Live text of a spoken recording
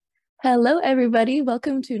Hello, everybody.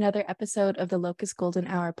 Welcome to another episode of the Locust Golden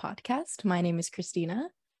Hour podcast. My name is Christina.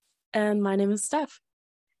 And my name is Steph.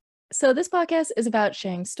 So, this podcast is about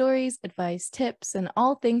sharing stories, advice, tips, and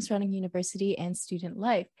all things surrounding university and student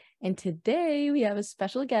life. And today we have a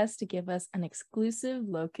special guest to give us an exclusive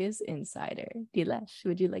Locust insider. Nilesh,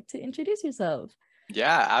 would you like to introduce yourself?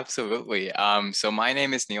 Yeah, absolutely. So my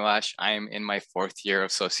name is Nilesh. I'm in my fourth year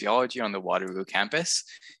of sociology on the Waterloo campus.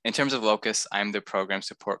 In terms of Locust, I'm the program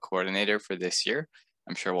support coordinator for this year.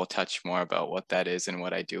 I'm sure we'll touch more about what that is and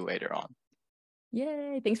what I do later on.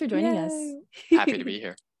 Yay! Thanks for joining us. Happy to be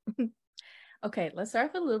here. Okay, let's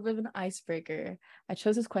start with a little bit of an icebreaker. I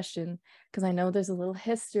chose this question because I know there's a little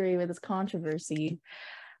history with this controversy.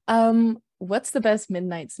 What's the best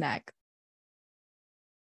midnight snack?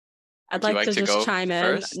 I'd like to just chime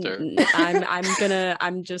in.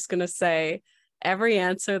 I'm just gonna say every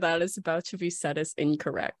answer that is about to be said is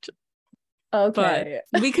incorrect. Okay.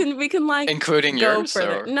 But we can like including go yours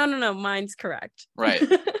further. Or... No, mine's correct. Right.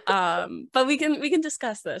 But we can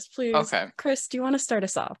discuss this, please. Okay. Chris, do you want to start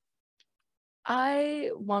us off? I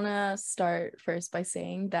want to start first by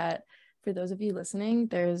saying that for those of you listening,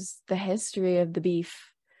 there's the history of the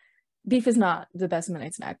beef. Beef is not the best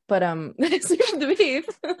midnight snack, but the history of the beef.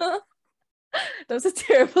 That was a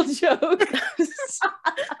terrible joke.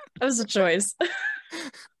 That was a choice.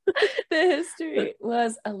 The history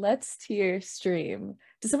was a Let's Tear stream.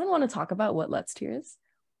 Does someone want to talk about what Let's Tear is?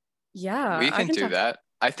 Yeah, we can do that.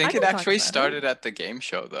 I think it actually started at the game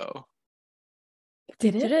show, though.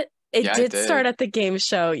 Did it? It did start at the game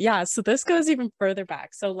show. Yeah, so this goes even further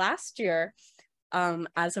back. So last year,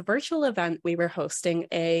 as a virtual event, we were hosting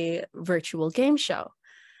a virtual game show.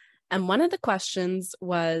 And one of the questions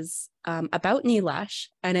was about Nilesh,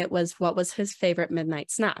 and it was, what was his favorite midnight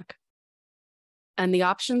snack? And the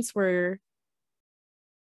options were...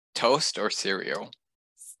 toast or cereal.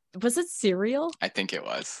 Was it cereal? I think it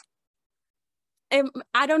was.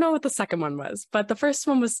 I don't know what the second one was, but the first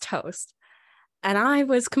one was toast. And I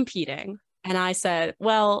was competing, and I said,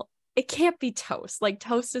 well, it can't be toast. Like,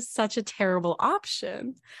 toast is such a terrible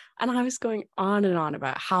option. And I was going on and on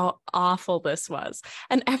about how awful this was.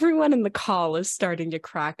 And everyone in the call is starting to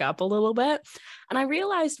crack up a little bit. And I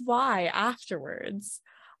realized why afterwards.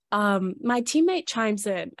 My teammate chimes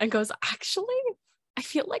in and goes, actually, I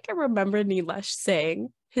feel like I remember Nilesh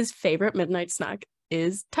saying his favorite midnight snack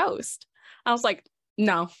is toast. I was like,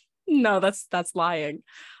 no, that's lying.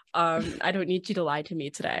 I don't need you to lie to me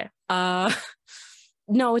today.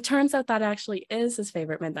 No, it turns out that actually is his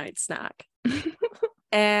favorite midnight snack.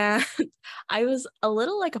 And I was a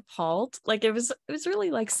little like appalled. Like it was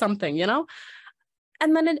really like something, you know?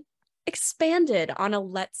 And then it expanded on a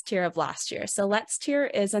Let's Tear of last year. So Let's Tear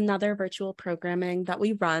is another virtual programming that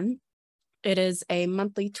we run. It is a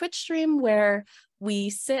monthly Twitch stream where we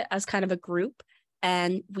sit as kind of a group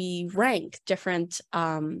and we rank different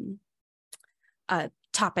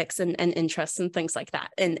topics and interests and things like that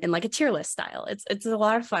in like a tier list style. It's a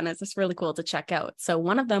lot of fun. It's just really cool to check out. So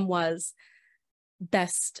one of them was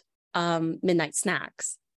best midnight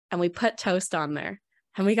snacks, and we put toast on there,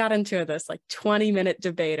 and we got into this like 20-minute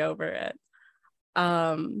debate over it.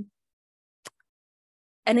 And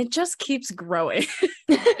it just keeps growing.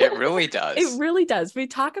 It really does. It really does. We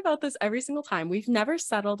talk about this every single time. We've never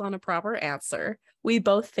settled on a proper answer. We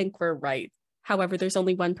both think we're right. However, there's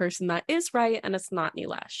only one person that is right, and it's not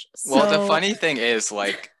Nilesh. So... Well, the funny thing is,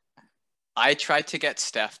 like, I tried to get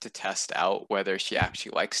Steph to test out whether she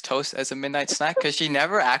actually likes toast as a midnight snack, because she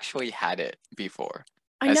never actually had it before.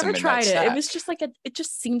 I never tried it. It was just like it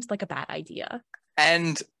just seemed like a bad idea.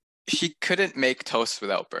 And she couldn't make toast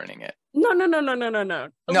without burning it. No. No.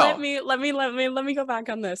 Let me go back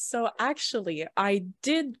on this. So actually, I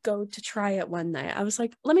did go to try it one night. I was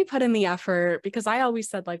like, let me put in the effort, because I always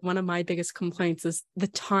said like one of my biggest complaints is the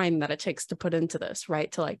time that it takes to put into this,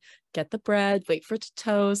 right? To like get the bread, wait for it to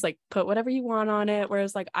toast, like put whatever you want on it.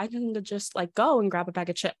 Whereas like I tend to just like go and grab a bag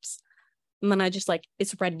of chips, and then I just like,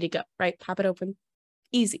 it's ready to go, right? Pop it open,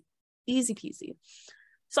 easy peasy.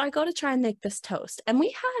 So I go to try and make this toast, and we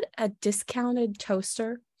had a discounted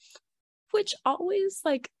toaster, which always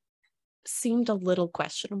like seemed a little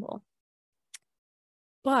questionable.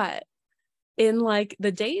 But in like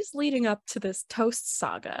the days leading up to this toast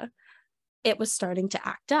saga, it was starting to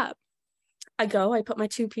act up. I put my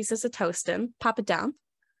 2 pieces of toast in, pop it down.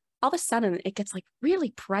 All of a sudden it gets like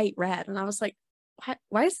really bright red. And I was like,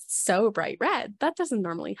 why is it so bright red? That doesn't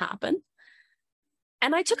normally happen.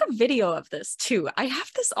 And I took a video of this too. I have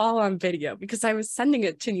this all on video because I was sending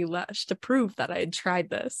it to Nilesh to prove that I had tried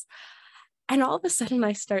this. And all of a sudden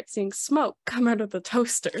I start seeing smoke come out of the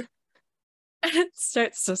toaster. And it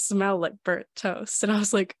starts to smell like burnt toast. And I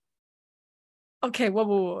was like, Okay,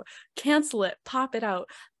 whoa. Cancel it. Pop it out.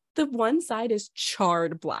 The one side is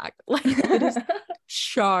charred black. Like it is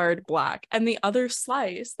charred black. And the other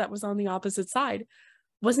slice that was on the opposite side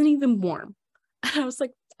wasn't even warm. And I was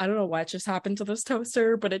like, I don't know what just happened to this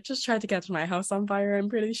toaster, but it just tried to catch my house on fire, I'm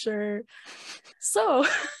pretty sure. So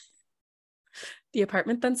the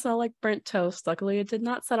apartment then smelled like burnt toast. Luckily, it did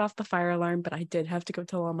not set off the fire alarm, but I did have to go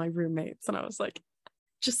tell all my roommates. And I was like,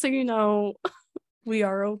 just so you know, we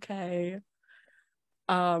are okay.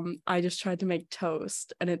 I just tried to make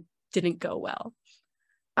toast and it didn't go well.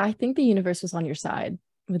 I think the universe was on your side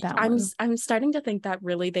with that one. I'm starting to think that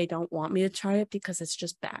really they don't want me to try it because it's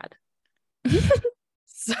just bad.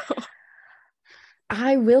 So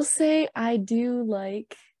I will say I do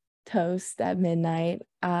like toast at midnight.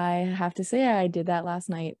 I have to say I did that last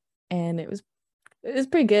night and it was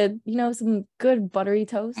pretty good. You know, some good buttery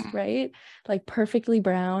toast, right? Like perfectly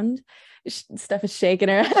browned. Steph is shaking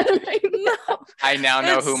her head right now. I now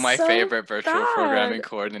know It's who my so favorite virtual bad. programming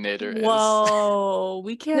coordinator is. Whoa,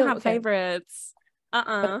 we can't No, have okay. favorites.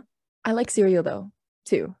 I like cereal though,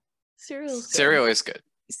 too. Cereal's good. Cereal is good.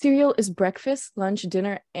 Cereal is breakfast, lunch,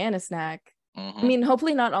 dinner, and a snack. I mean,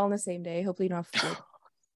 hopefully not all on the same day. Hopefully you don't have to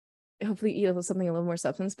like, hopefully eat something a little more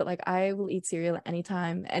substance, but like I will eat cereal at any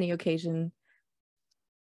time, any occasion.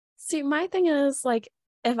 See, my thing is like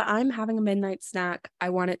if I'm having a midnight snack,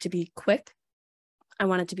 I want it to be quick. I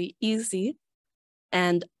want it to be easy.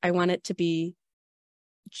 And I want it to be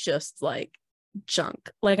just like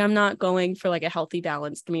junk. Like I'm not going for like a healthy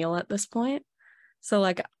balanced meal at this point. So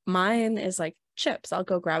like mine is like chips. I'll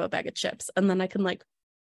go grab a bag of chips and then I can like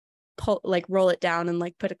roll it down and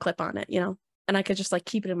like put a clip on it, you know, and I could just like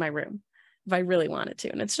keep it in my room if I really wanted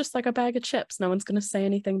to. And it's just like a bag of chips. No one's going to say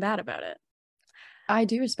anything bad about it. I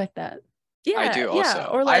do respect that. Yeah, I do also. Yeah.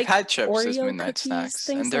 Or like I've had chips Oreo as midnight cookies, snacks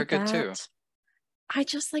things and they're like good too. that. I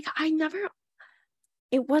just like,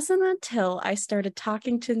 it wasn't until I started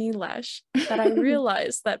talking to Nilesh that I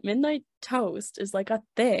realized that midnight toast is like a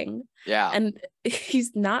thing. Yeah. And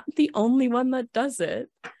he's not the only one that does it.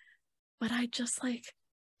 But I just like,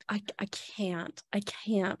 I can't.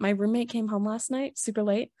 My roommate came home last night super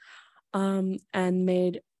late and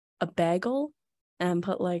made a bagel and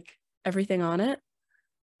put like everything on it.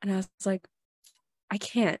 And I was like, I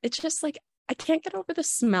can't. It's just like, I can't get over the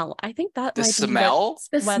smell. I think that The might smell?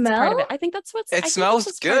 be what's part of it. I think that's what's It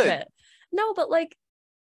smells good. No, but like,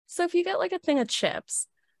 so if you get like a thing of chips,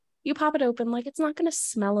 you pop it open, like it's not gonna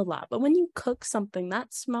smell a lot. But when you cook something,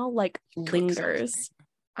 that smell like lingers.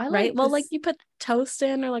 Right? Well, like you put toast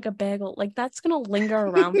in or like a bagel, like that's gonna linger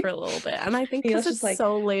around for a little bit. And I think because it's like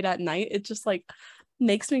so late at night, it just like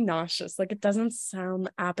makes me nauseous. Like it doesn't sound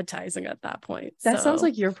appetizing at that point. That sounds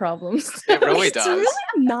like your problems. It really does.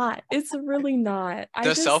 It's really not.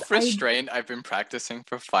 The self-restraint I've been practicing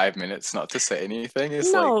for 5 minutes not to say anything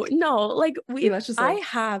is no, like I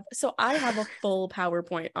have a full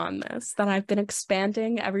PowerPoint on this that I've been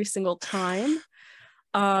expanding every single time.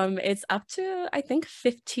 It's up to I think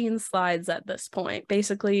 15 slides at this point,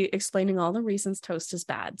 basically explaining all the reasons toast is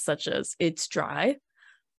bad, such as it's dry.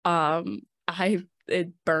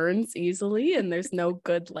 It burns easily and there's no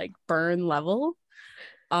good like burn level.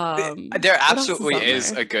 There absolutely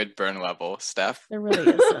is a good burn level, Steph. There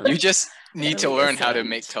really isn't. You just need to learn how to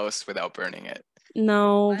make toast without burning it.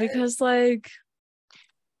 No, because like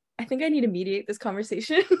I think I need to mediate this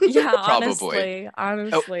conversation. Yeah, Probably.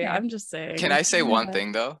 honestly, I'm just saying. Can I say one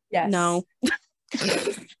thing though? Yes. No.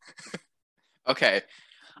 Okay.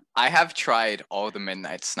 I have tried all the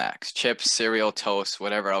midnight snacks, chips, cereal, toast,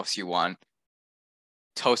 whatever else you want.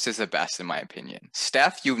 Toast is the best in my opinion.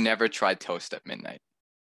 Steph, you've never tried toast at midnight.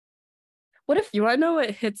 What if you want to know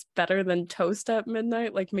what hits better than toast at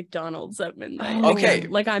midnight? Like McDonald's at midnight. Okay.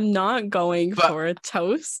 Like I'm not going for a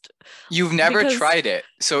toast. You've never tried it.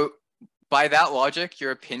 So by that logic,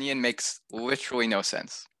 your opinion makes literally no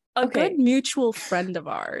sense. A good mutual friend of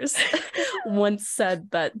ours once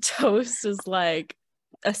said that toast is like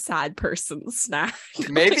a sad person's snack.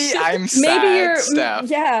 Maybe I'm sad, maybe you're Steph.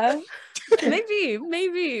 Yeah.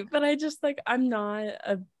 maybe, but I just like I'm not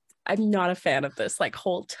a fan of this like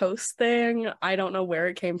whole toast thing. I don't know where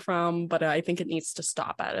it came from, but I think it needs to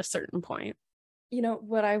stop at a certain point. You know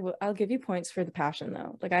what, I'll give you points for the passion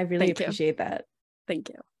though. Like I really appreciate that. Thank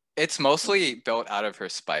you. It's mostly built out of her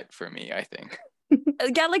spite for me, I think.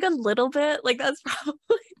 Yeah, like a little bit. Like that's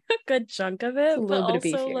probably a good chunk of it. A little bit also, of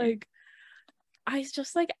beef here. Like I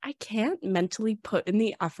just like I can't mentally put in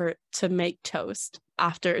the effort to make toast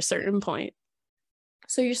after a certain point.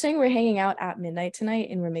 So you're saying we're hanging out at midnight tonight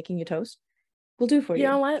and we're making you toast? We'll do for you. You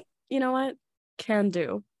know what? Can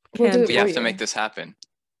do. We have to make this happen.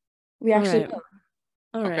 We actually will.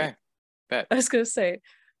 All right. Okay. Bet. I was gonna say,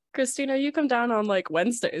 Christina, you come down on like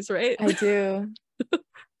Wednesdays, right? I do.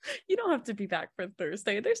 You don't have to be back for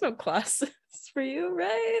Thursday. There's no classes for you,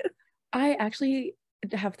 right? I actually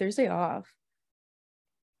have Thursday off.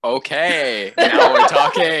 Okay, now we're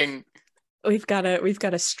talking. We've got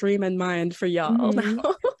a stream in mind for y'all Mhm.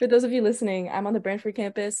 now. For those of you listening, I'm on the Brantford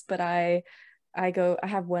campus, but I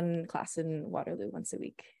have one class in Waterloo once a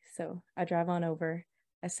week. So I drive on over.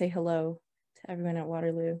 I say hello to everyone at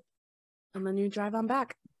Waterloo, And then you drive on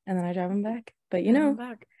back. and then I drive them back. But Drive on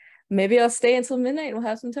back. maybe I'll stay until midnight and we'll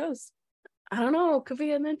have some toast. I don't know. Could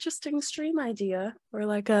be an interesting stream idea, or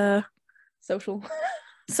like a Social.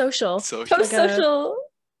 social. Social. Toast Like social.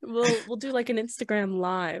 We'll do like an Instagram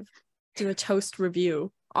live, do a toast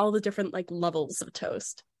review, all the different like levels of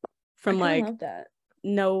toast, from I like love that.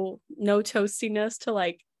 no toastiness to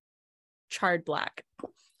like charred black.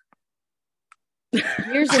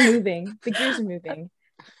 Gears are moving. The gears are moving.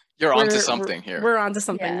 You're onto something here. We're onto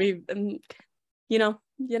something. Yeah. We've you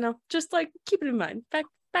know, just like keep it in mind.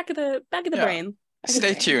 Back of the Yeah. brain.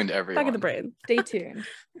 Stay tuned, everyone. Back of the brain. Stay tuned.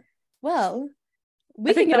 Well,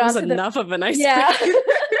 I think that was enough of an icebreaker. Yeah.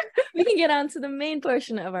 We can get on to the main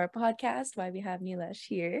portion of our podcast, why we have Nilesh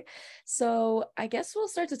here. So I guess we'll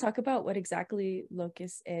start to talk about what exactly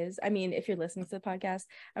Locus is. I mean, if you're listening to the podcast,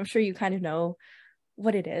 I'm sure you kind of know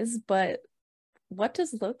what it is, but what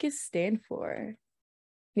does Locus stand for?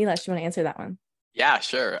 Nilesh, you want to answer that one? Yeah,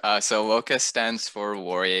 sure. So LOCUS stands for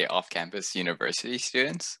Laurier Off-Campus University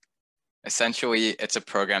Students. Essentially, it's a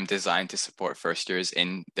program designed to support first years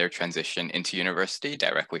in their transition into university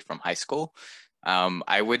directly from high school.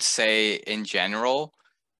 I would say in general,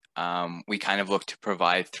 we kind of look to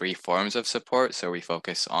provide 3 forms of support. So we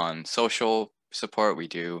focus on social support, we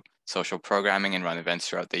do social programming and run events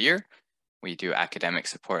throughout the year. We do academic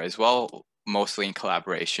support as well, mostly in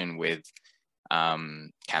collaboration with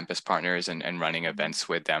campus partners and running events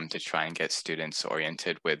with them to try and get students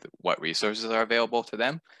oriented with what resources are available to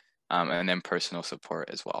them, and then personal support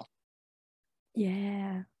as well.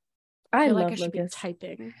 Yeah. I feel love like I should Locus.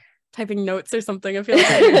 be typing notes or something. I feel like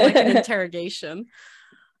I need like an interrogation.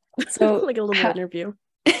 So like a little interview.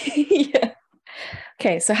 Yeah.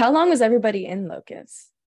 Okay, so how long was everybody in Locus?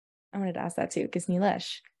 I wanted to ask that too, because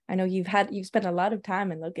Nilesh, I know you've spent a lot of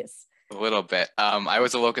time in Locus. A little bit. I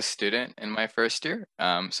was a Locus student in my first year.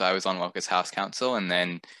 So I was on Locus House Council, and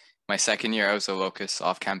then my second year I was a Locus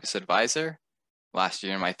off-campus advisor. Last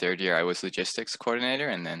year, in my third year, I was logistics coordinator,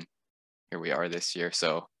 and then here we are this year.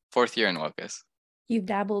 So 4th year in Locus. You've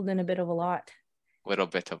dabbled in a bit of a lot. Little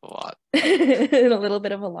bit of a lot. In a little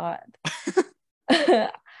bit of a lot.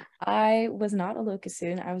 I was not a Locus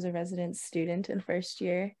student. I was a resident student in first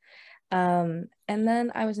year. And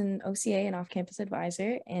then I was an OCA and off-campus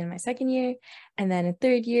advisor in my second year. And then in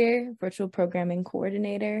third year, virtual programming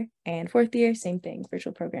coordinator. And 4th year, same thing,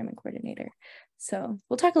 virtual programming coordinator. So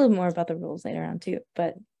we'll talk a little more about the rules later on too.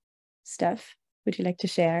 But Steph, would you like to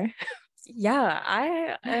share? Yeah,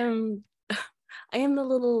 I am the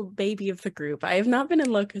little baby of the group. I have not been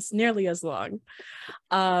in Locus nearly as long.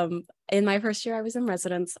 In my first year, I was in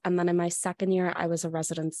residence, and then in my second year, I was a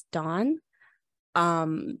residence don.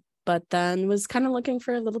 But then was kind of looking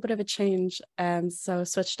for a little bit of a change, and so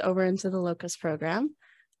switched over into the Locus program.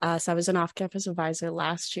 So I was an off-campus advisor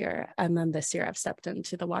last year, and then this year I've stepped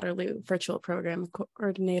into the Waterloo virtual program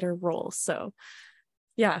coordinator role. So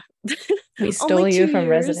yeah. We stole you from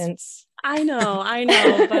years. residence. I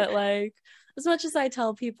know, but like, as much as I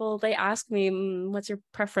tell people, they ask me, what's your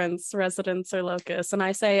preference, residence or Locus? And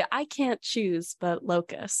I say, I can't choose, but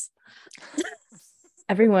Locus.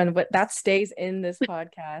 Everyone, but that stays in this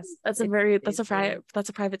podcast. That's a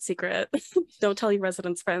private secret. Don't tell your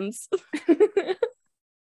residence friends.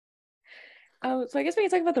 So I guess we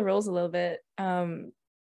can talk about the roles a little bit.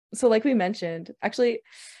 So like we mentioned, actually,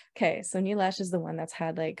 okay, so Nilesh is the one that's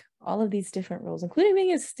had like all of these different roles, including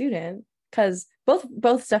being a student, because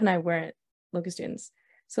both Steph and I weren't Locus students.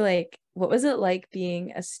 So like, what was it like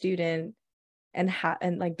being a student and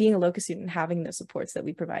like being a Locus student and having the supports that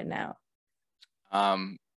we provide now?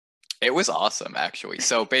 It was awesome, actually.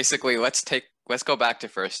 So basically, let's go back to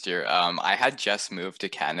first year. I had just moved to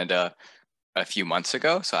Canada a few months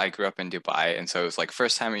ago. So I grew up in Dubai, and so it was like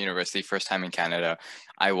first time at university, first time in Canada.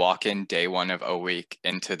 I walk in day 1 of a week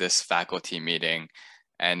into this faculty meeting,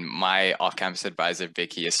 and my off-campus advisor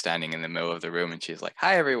Vicky is standing in the middle of the room, and she's like,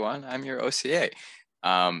 "Hi everyone, I'm your OCA."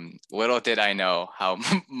 Little did I know how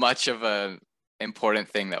much of a important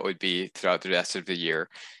thing that would be throughout the rest of the year.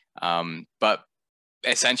 But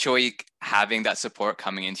essentially having that support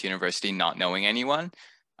coming into university, not knowing anyone,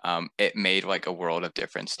 it made like a world of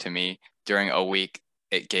difference to me. During a week,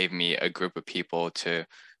 it gave me a group of people to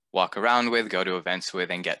walk around with, go to events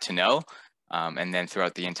with, and get to know. And then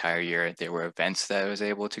throughout the entire year, there were events that I was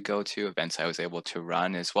able to go to, events I was able to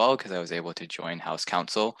run as well, because I was able to join House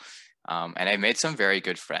Council. And I made some very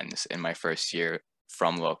good friends in my first year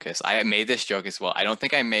from Locust. I made this joke as well. I don't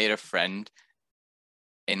think I made a friend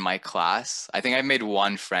in my class. I think I made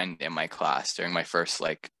one friend in my class during my first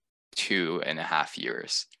like 2.5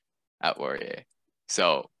 years at Laurier.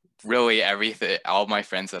 So really everything, all my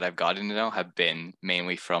friends that I've gotten to know have been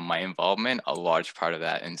mainly from my involvement, a large part of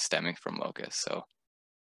that and stemming from Locust. So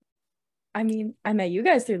I mean, I met you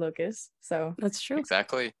guys through Locust, so That's true.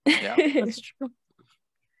 exactly. Yeah. That's true.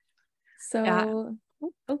 So Yeah.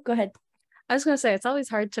 Go ahead. I was going to say, it's always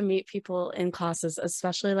hard to meet people in classes,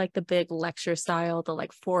 especially like the big lecture style, the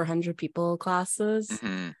like 400 people classes.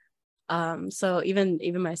 So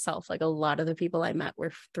even myself, like a lot of the people I met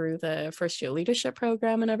were through the first year leadership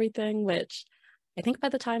program and everything, which I think by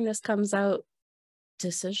the time this comes out,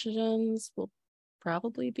 decisions will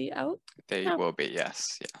probably be out. They will be,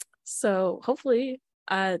 yes. Yeah. So hopefully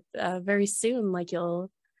very soon, like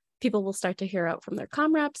people will start to hear out from their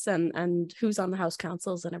comreps and who's on the house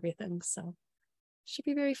councils and everything. So should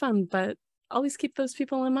be very fun, but always keep those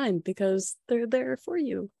people in mind because they're there for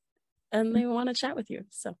you and they want to chat with you.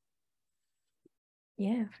 So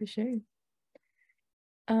yeah, for sure.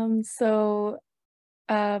 So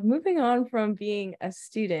moving on from being a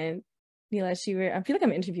student, Neela, I feel like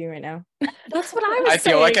I'm interviewing right now. That's what I was I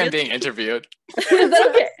feel saying. like I'm being interviewed. Is that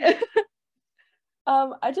okay?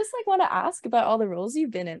 I just like want to ask about all the roles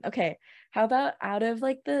you've been in. Okay, how about out of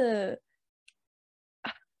the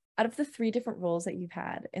 3 different roles that you've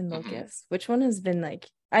had in Locust, which one has been like,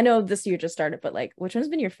 I know this year just started, but like which one's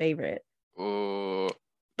been your favorite? Oh,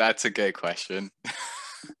 that's a good question.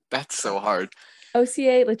 That's so hard.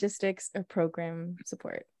 OCA, logistics, or program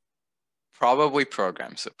support? Probably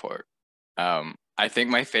program support. I think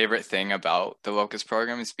my favorite thing about the Locust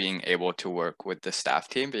program is being able to work with the staff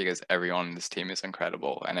team because everyone on this team is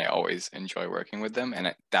incredible and I always enjoy working with them.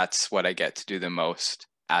 And that's what I get to do the most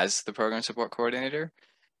as the program support coordinator.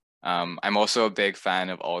 I'm also a big fan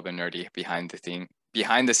of all the nerdy behind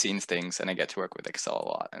the scenes things, and I get to work with Excel a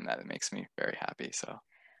lot, and that makes me very happy. So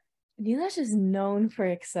Neelash is known for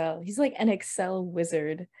Excel. He's like an Excel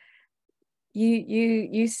wizard.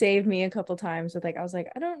 You saved me a couple times with like, I was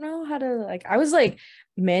like, I don't know how to, like, I was like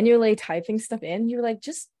manually typing stuff in. You were like,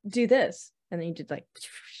 just do this, and then you did like,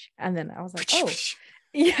 and then I was like, oh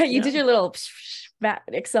yeah, you did your little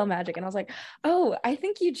Excel magic, and I was like, oh, I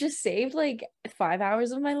think you just saved like 5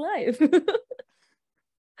 hours of my life.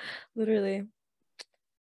 Literally.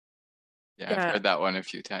 Yeah, I've heard that one a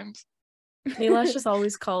few times. Neelash is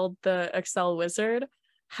always called the Excel wizard.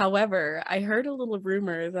 However, I heard a little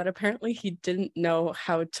rumor that apparently he didn't know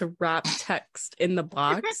how to wrap text in the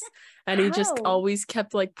box and he just always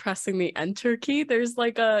kept like pressing the enter key. There's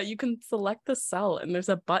like you can select the cell and there's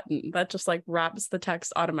a button that just like wraps the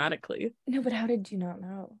text automatically. No, but how did you not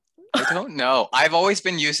know? I don't know. I've always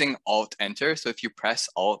been using Alt Enter. So if you press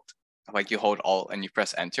Alt, like you hold Alt and you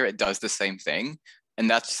press Enter, it does the same thing. And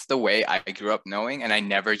that's the way I grew up knowing. And I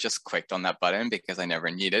never just clicked on that button because I never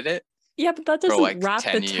needed it. Yeah, but that doesn't like wrap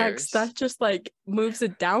the 10 years. text. That just like moves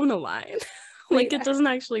it down a line. Like it doesn't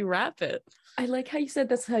actually wrap it. I like how you said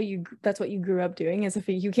that's what you grew up doing, as if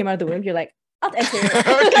you came out of the womb, you're like, I'll enter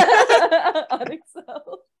on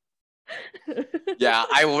Excel. Yeah,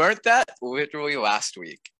 I learned that literally last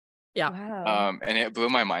week. Yeah. Wow. And it blew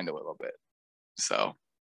my mind a little bit. So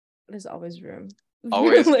there's always room.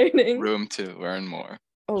 Always learning. Room to learn more.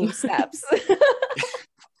 Oh, snaps.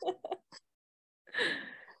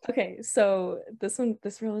 Okay, so this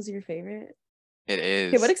role is your favorite? It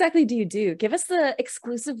is. Okay, what exactly do you do? Give us the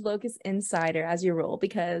exclusive Locust Insider as your role,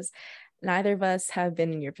 because neither of us have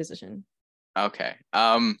been in your position. Okay.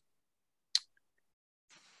 I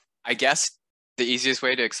guess the easiest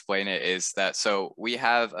way to explain it is that, so we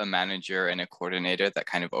have a manager and a coordinator that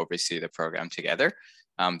kind of oversee the program together.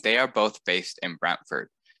 They are both based in Brantford.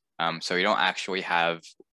 So we don't actually have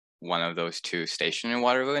one of those two stationed in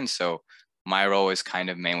Waterloo. And so my role is kind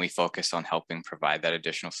of mainly focused on helping provide that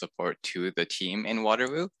additional support to the team in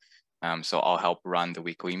Waterloo. So I'll help run the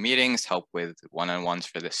weekly meetings, help with one-on-ones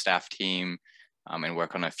for the staff team, and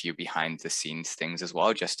work on a few behind the scenes things as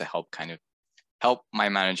well, just to help my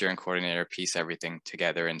manager and coordinator piece everything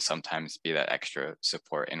together and sometimes be that extra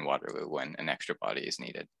support in Waterloo when an extra body is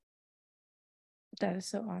needed. That is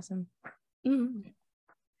so awesome. Mm-hmm.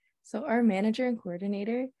 So our manager and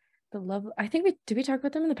coordinator, I think we talk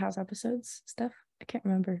about them in the past episodes, Steph? I can't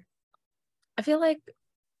remember. I feel like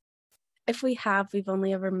if we have, we've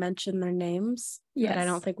only ever mentioned their names. Yes. But I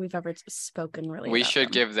don't think we've ever spoken really. We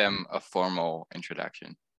should give them a formal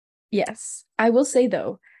introduction. Yes. I will say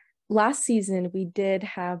though, last season we did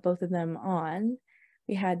have both of them on.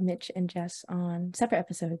 We had Mitch and Jess on separate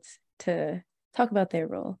episodes to talk about their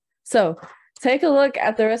role. So take a look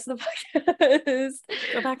at the rest of the podcast.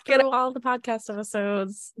 Go back through all the podcast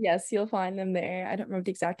episodes. Yes, you'll find them there. I don't remember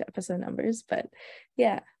the exact episode numbers, but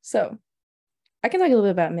yeah. So I can talk a little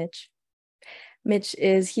bit about Mitch. Mitch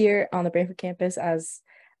is here on the Brantford campus, as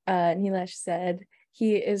Nilesh said.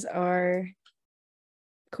 He is our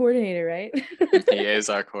coordinator, right? He is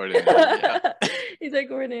our coordinator. Yeah. He's our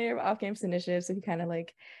coordinator of off-campus initiatives. So he kind of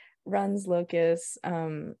like runs Locus,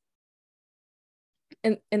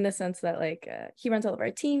 in the sense that like he runs all of our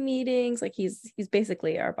team meetings. Like he's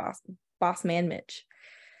basically our boss man, Mitch.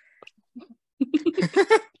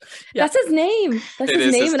 Yeah. That's his name. That's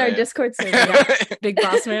his name in our Discord server. Yeah. Big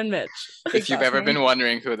boss man Mitch. If you've ever been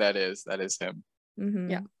wondering who that is him. Mm-hmm.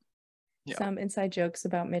 Yeah. Some inside jokes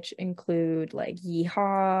about Mitch include like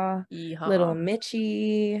yeehaw, Yeehaw. little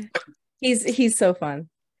Mitchie. He's so fun.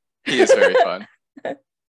 He is very fun.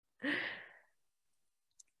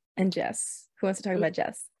 And Jess. Who wants to talk about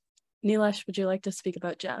Jess? Nilesh, would you like to speak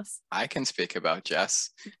about Jess? I can speak about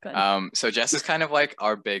Jess. Good. So Jess is kind of like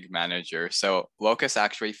our big manager. So Locus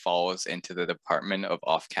actually falls into the Department of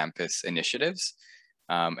Off-Campus Initiatives.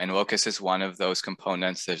 And Locus is one of those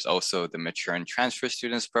components. There's also the Mature and Transfer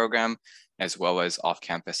Students program, as well as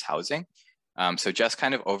off-campus housing. So Jess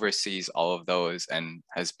kind of oversees all of those and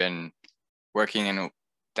has been working in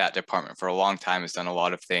that department for a long time, has done a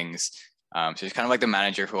lot of things. So she's kind of like the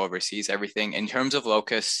manager who oversees everything. In terms of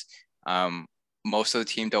Locus, most of the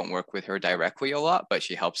team don't work with her directly a lot, but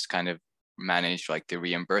she helps kind of manage like the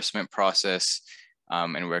reimbursement process,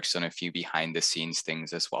 and works on a few behind the scenes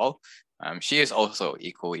things as well. She is also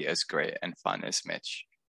equally as great and fun as Mitch.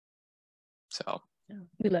 So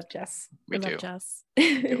we love Jess. We love do. Jess.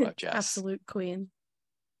 We love Jess. Absolute queen.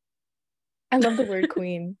 I love the word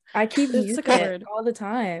queen. I keep It's using a good it word. all the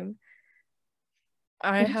time.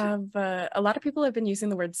 I have a lot of people have been using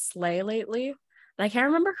the word slay lately. And I can't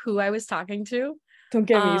remember who I was talking to. Don't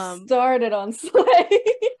get me started on slay.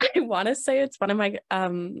 I want to say it's one of my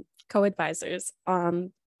co-advisors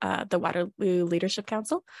on the Waterloo Leadership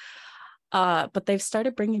Council. But they've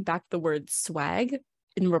started bringing back the word swag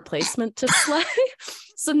in replacement to slay.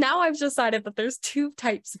 So now I've decided that there's two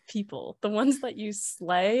types of people, the ones that use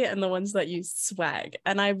slay and the ones that use swag.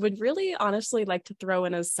 And I would really honestly like to throw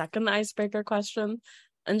in a second icebreaker question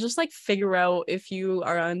and just like figure out if you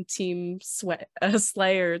are on team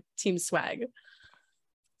slay or team swag.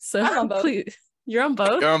 So I'm on both. Please, you're on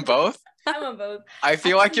both? You're on both? I'm on both. I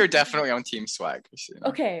feel like you're definitely on Team Swag.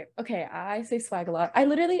 Okay, I say swag a lot.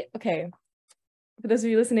 For those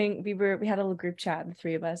of you listening, we had a little group chat, the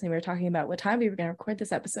three of us, and we were talking about what time we were going to record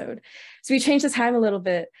this episode. So we changed the time a little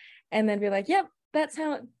bit, and then we were like, yep, that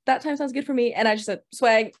time sounds good for me. And I just said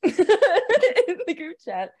swag in the group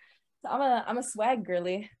chat. So I'm a swag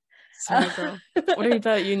girly. Swag girl. What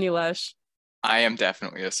about you, Nilesh? I am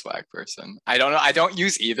definitely a swag person. I don't know. I don't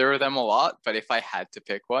use either of them a lot, but if I had to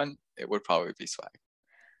pick one, it would probably be swag.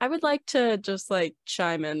 I would like to just like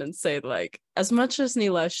chime in and say, like, as much as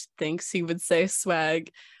Nilesh thinks he would say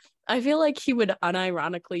swag, I feel like he would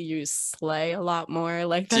unironically use slay a lot more.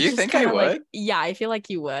 Like, do you think I would? Like, yeah, I feel like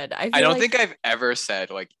you would. I don't think I've ever said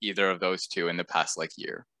like either of those two in the past like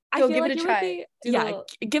year. I feel give like it a try.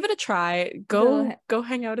 Give it a try. Go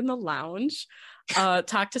hang out in the lounge.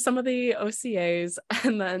 Talk to some of the OCAs,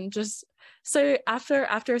 and then just so after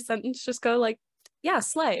a sentence, just go like, yeah,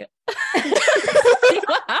 slay. See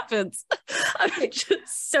what happens. I'm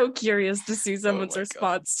just so curious to see someone's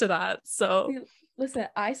response to that. So listen,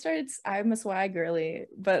 I'm a swag girly,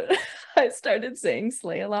 but I started saying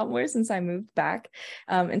slay a lot more since I moved back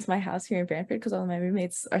into my house here in Brantford, because all of my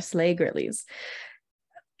roommates are slay girlies.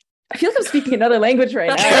 I feel like I'm speaking another language right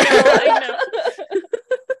now. I know.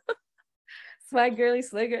 Swag girly,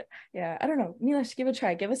 slay girl. Yeah, I don't know. Nilesh, give it a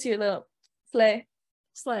try. Give us your little slay.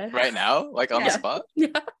 Right now? Like on the spot? Yeah.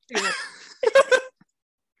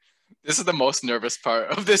 This is the most nervous part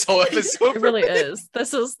of this whole episode. It really is.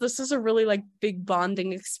 This is a really like big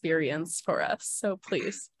bonding experience for us. So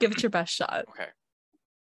please give it your best shot. Okay.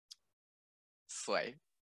 Slay.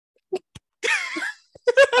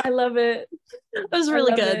 I love it. That was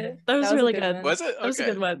really good. That was really good. Was it? Okay. That was a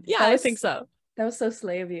good one. Yeah, I think so. That was so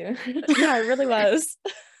slay of you. Yeah, it really was.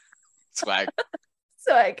 Swag.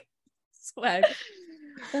 Swag.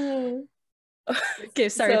 Okay,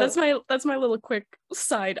 sorry. So, that's my little quick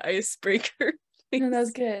side icebreaker. No, that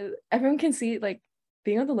was good. Everyone can see, like,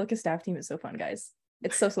 being on the Locus staff team is so fun, guys.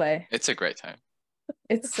 It's so slay. It's a great time.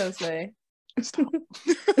 It's so slay. It's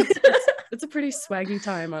a pretty swaggy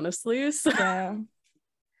time, honestly. So. Yeah.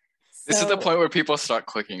 This is the point where people start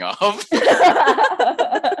clicking off.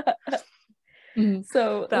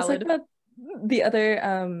 So let's talk Valid. about the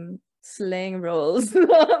other slang roles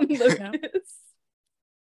on Locus.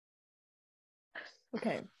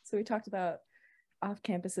 Okay, so we talked about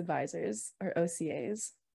off-campus advisors, or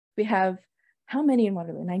OCAs. We have how many in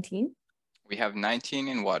Waterloo? 19? We have 19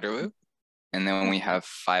 in Waterloo, and then we have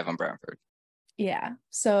 5 on Brantford. Yeah,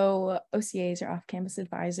 so OCAs are off-campus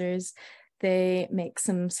advisors. They make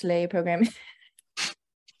some slay programming.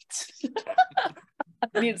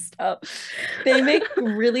 I need to stop. They make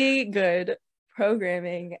really good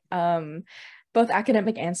programming, both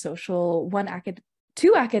academic and social.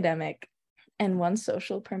 2 academic and 1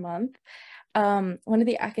 social per month. One of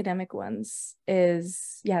the academic ones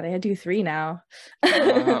is, they do 3 now.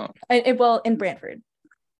 Oh. Well, in Brantford.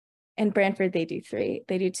 In Brantford, they do 3.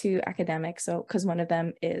 They do 2 academic, so because one of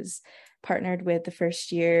them is partnered with the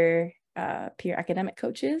first year peer academic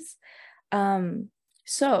coaches.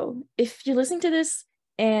 So if you're listening to this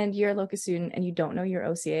and you're a Locus student and you don't know your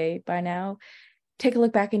OCA by now, take a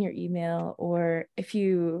look back in your email, or if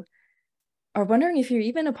you are wondering if you're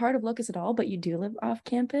even a part of Locus at all, but you do live off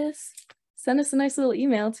campus, send us a nice little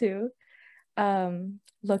email to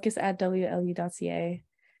locus@wlu.ca.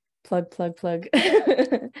 Plug.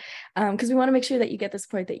 Because we want to make sure that you get the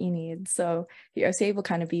support that you need. So your OCA will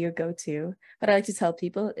kind of be your go-to. What I like to tell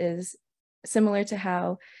people is similar to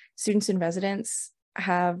how students and residents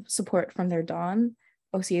have support from their DON,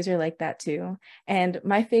 OCAs are like that too. And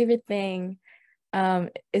my favorite thing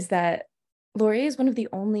is that Laurier is one of the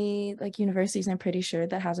only universities, I'm pretty sure,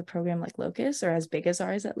 that has a program like Locus, or as big as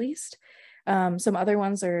ours at least. Some other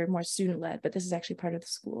ones are more student-led, but this is actually part of the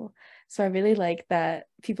school. So I really like that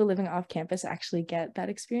people living off campus actually get that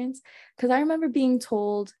experience, because I remember being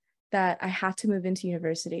told that I had to move into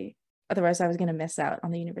university, otherwise I was going to miss out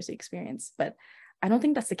on the university experience. But I don't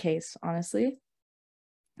think that's the case, honestly.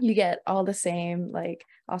 You get all the same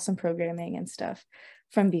awesome programming and stuff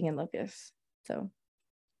from being in Locus. So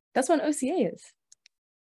that's what an OCA is.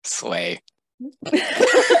 Slay.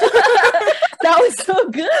 That was so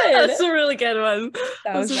good. That's a really good one.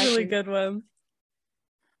 That was was a really actually good one.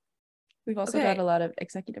 We've also Okay. got a lot of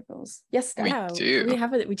executive roles. Yes, Steph. We Yeah, do.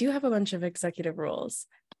 we do have a bunch of executive roles.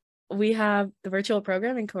 We have the virtual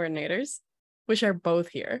programming coordinators, which are both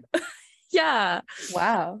here. Yeah.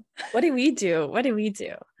 Wow. What do we do?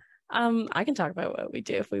 I can talk about what we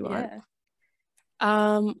do if we want. Yeah.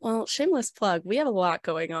 Well, shameless plug. We have a lot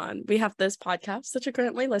going on. We have this podcast that you're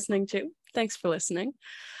currently listening to. Thanks for listening.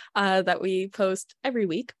 That we post every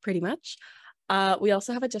week, pretty much. We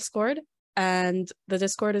also have a Discord, and the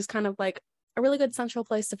Discord is kind of like a really good central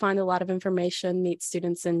place to find a lot of information, meet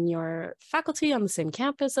students in your faculty on the same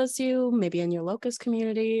campus as you, maybe in your Locus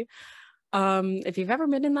community. If you've ever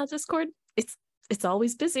been in that Discord, it's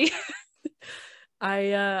always busy.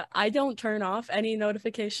 I don't turn off any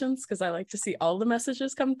notifications because I like to see all the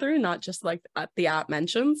messages come through, not just the app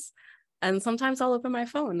mentions. And sometimes I'll open my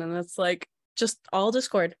phone and it's just all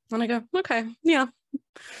Discord. And I go, okay, yeah,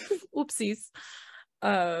 oopsies.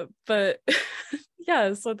 But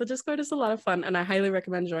yeah, so the Discord is a lot of fun and I highly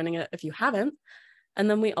recommend joining it if you haven't. And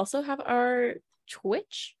then we also have our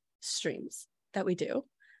Twitch streams that we do.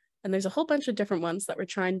 And there's a whole bunch of different ones that we're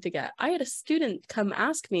trying to get. I had a student come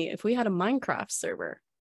ask me if we had a Minecraft server.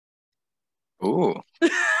 Ooh.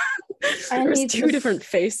 There's 2 different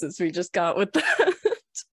faces we just got with that.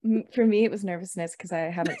 For me, it was nervousness because I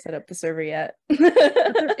haven't set up the server yet. But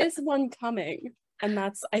there is one coming, and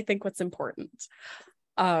that's, I think, what's important.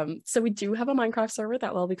 So we do have a Minecraft server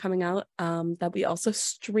that will be coming out that we also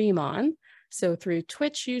stream on. So through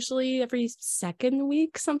Twitch, usually every second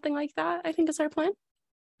week, something like that, I think is our plan.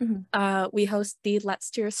 Mm-hmm. We host the Let's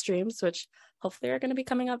Tier streams, which hopefully are going to be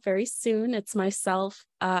coming up very soon. It's myself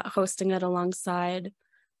hosting it alongside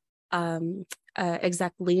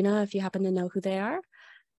Exec Lena, if you happen to know who they are.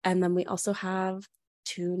 And then we also have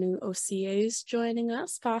 2 new OCAs joining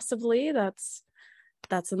us, possibly. That's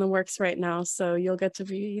in the works right now. So you'll get to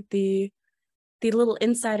be the little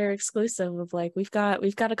insider exclusive of we've got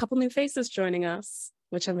a couple new faces joining us,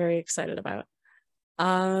 which I'm very excited about.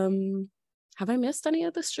 Have I missed any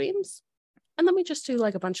of the streams? And then we just do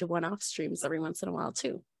a bunch of one-off streams every once in a while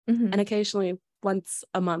too. Mm-hmm. And occasionally once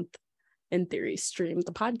a month, in theory, stream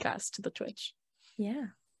the podcast to the Twitch. Yeah.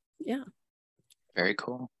 Very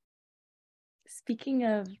cool. Speaking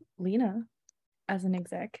of Lena as an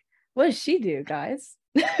exec, what does she do, guys?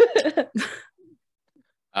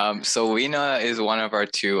 So Lena is one of our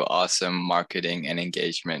 2 awesome marketing and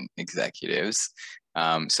engagement executives.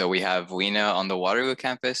 So we have Lena on the Waterloo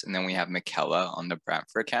campus, and then we have Michaela on the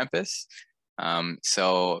Brantford campus.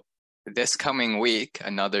 So this coming week,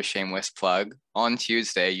 another shameless plug, on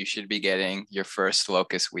Tuesday, you should be getting your first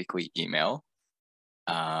Locus Weekly email.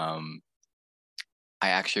 I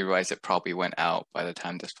actually realized it probably went out by the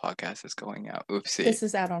time this podcast is going out. Oopsie. This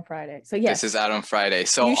is out on Friday. So yes. This is out on Friday.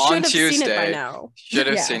 So you on Tuesday, seen it by now. Should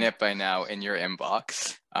have seen it by now in your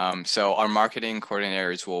inbox. So our marketing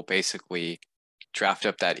coordinators will basically draft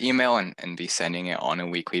up that email and be sending it on a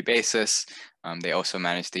weekly basis. They also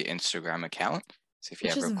manage the Instagram account. So if you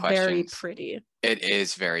have questions, very pretty. It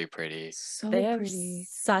is very pretty. So they have pretty.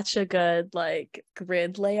 Such a good like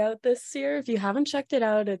grid layout this year. If you haven't checked it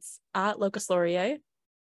out, it's at Locus Laurier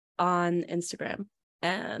on Instagram,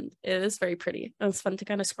 and it is very pretty. And it's fun to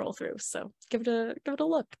kind of scroll through. So give it a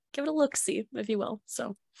look, see, if you will.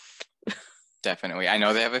 So definitely. I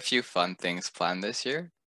know they have a few fun things planned this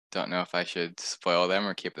year. Don't know if I should spoil them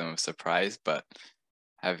or keep them a surprise, but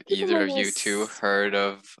have either of you two heard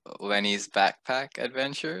of Lenny's Backpack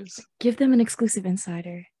Adventures? Give them an exclusive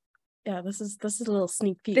insider. Yeah, this is a little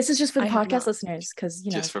sneak peek. This is just for the podcast listeners, because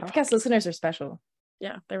podcast listeners are special.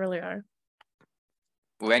 Yeah, they really are.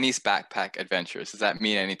 Lenny's Backpack Adventures. Does that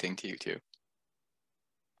mean anything to you two?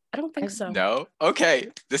 I don't think so. No?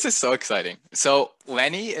 Okay. This is so exciting. So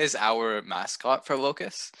Lenny is our mascot for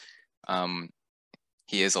Locus.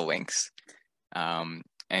 He is a lynx. And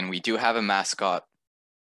we do have a mascot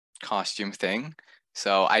costume thing.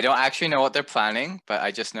 So I don't actually know what they're planning, but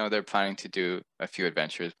I just know they're planning to do a few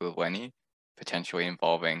adventures with Lenny, potentially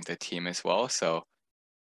involving the team as well. So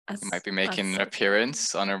he might be making an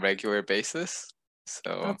appearance on a regular basis.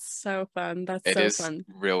 So that's so fun. It is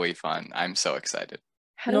really fun. I'm so excited.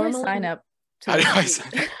 How do I sign up? How do I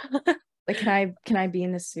sign up? Like, can I be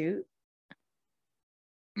in the suit?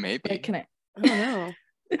 Maybe. Like, can I? I don't know.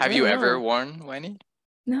 Have you ever worn Lenny?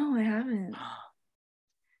 No, I haven't.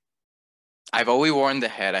 I've only worn the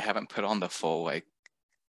head. I haven't put on the full like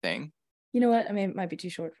thing. You know what? I mean, it might be too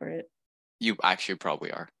short for it. You actually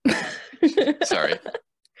probably are. Sorry.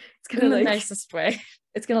 It's kind of the like, nicest way.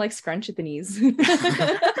 It's gonna like scrunch at the knees.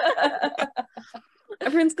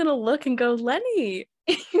 Everyone's gonna look and go, Lenny,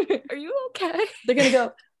 are you okay? They're gonna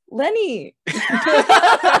go, Lenny.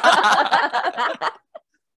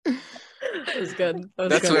 That was good.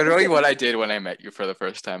 That's literally what I did when I met you for the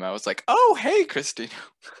first time. I was like, oh, hey, Christine.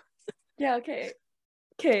 Yeah, okay.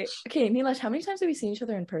 Nilesh, how many times have we seen each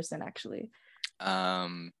other in person, actually?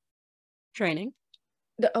 Training.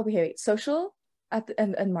 Wait. Social at the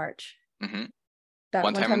in March. Mm-hmm. That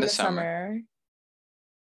one time in the summer.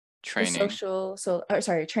 Training. Social.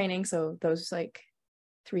 Training. So those like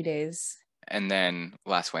 3 days. And then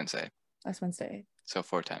last Wednesday. So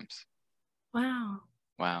 4 times. Wow.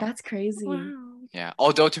 That's crazy. Wow. Yeah.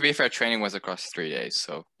 Although to be fair, training was across 3 days.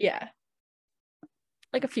 So yeah.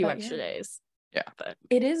 Like a few extra days. Yeah. But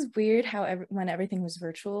it is weird how when everything was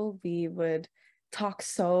virtual, we would talk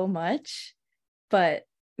so much, but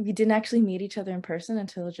we didn't actually meet each other in person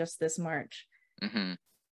until just this March. Mm-hmm.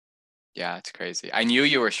 Yeah, it's crazy. I knew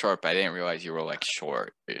you were short, but I didn't realize you were like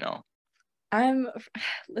short, you know.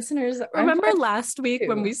 Listeners, remember last week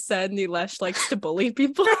when we said Nilesh likes to bully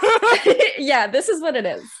people? Yeah, this is what it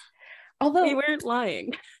is. Although we weren't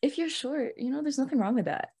lying. If you're short, there's nothing wrong with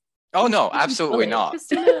that. Oh no, absolutely not.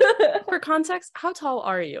 Christina, for context, how tall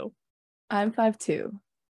are you? I'm 5'2".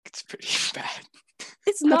 It's pretty bad.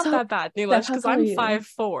 It's not that bad, Nilesh, because I'm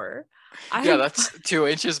 5'4". Yeah, that's 2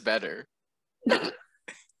 inches better.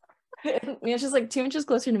 It's just like 2 inches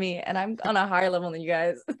closer to me, and I'm on a higher level than you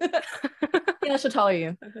guys. Nilesh, how tall are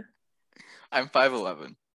you? I'm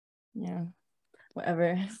 5'11". Yeah,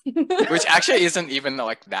 whatever. Which actually isn't even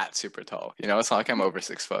like that super tall. It's not like I'm over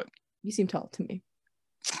 6 foot. You seem tall to me.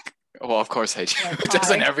 Well, of course I do.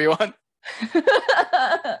 Doesn't everyone?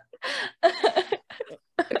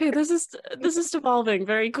 Okay, this is devolving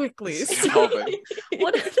very quickly.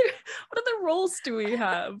 What other roles do we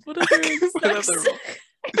have? What other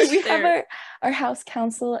we have our house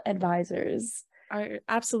council advisors. Our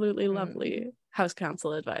absolutely lovely house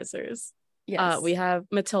council advisors. Yes. We have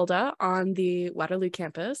Matilda on the Waterloo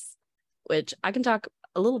campus, which I can talk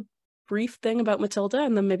a little brief thing about Matilda,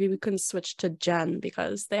 and then maybe we can switch to Jen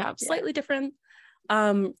because they have slightly different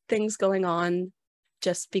things going on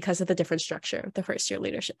just because of the different structure of the first year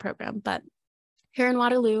leadership program. But here in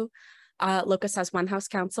Waterloo, Locus has one house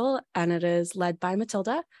council, and it is led by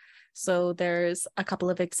Matilda. So there's a couple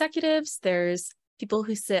of executives, there's people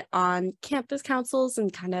who sit on campus councils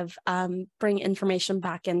and kind of bring information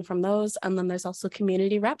back in from those. And then there's also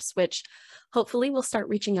community reps, which hopefully will start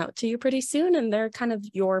reaching out to you pretty soon. And they're kind of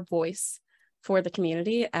your voice for the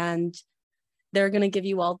community. And they're going to give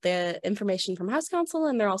you all the information from house council.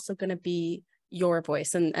 And they're also going to be your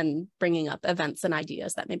voice and bringing up events and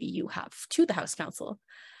ideas that maybe you have to the House Council.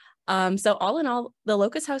 So all in all, the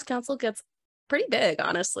Locust House Council gets pretty big,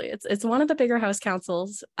 honestly. It's one of the bigger House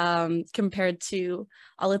Councils compared to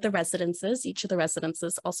all of the residences. Each of the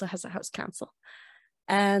residences also has a House Council.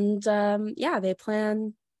 And yeah, they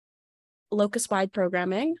plan Locust-wide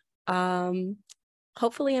programming,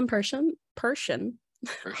 hopefully in person.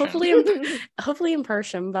 Hopefully in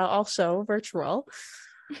person, but also virtual.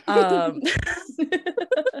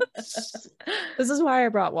 This is why I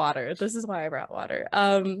brought water.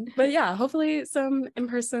 But yeah, hopefully some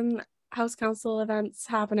in-person House Council events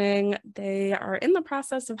happening. They are in the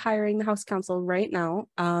process of hiring the House Council right now.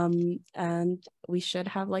 And we should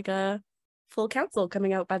have like a full council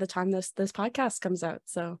coming out by the time this podcast comes out.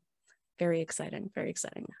 So very exciting.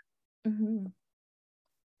 Mm-hmm.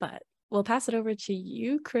 But we'll pass it over to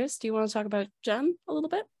you, Chris. Do you want to talk about Jen a little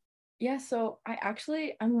bit? Yeah, so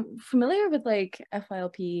I'm familiar with like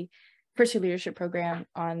FYLP, First Year Leadership Program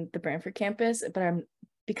on the Brantford campus, but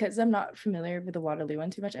because I'm not familiar with the Waterloo one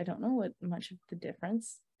too much, I don't know what much of the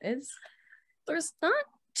difference is. There's not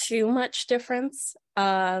too much difference.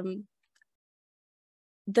 The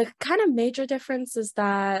kind of major difference is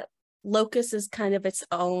that Locust is kind of its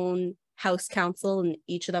own House Council, and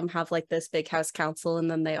each of them have like this big House Council, and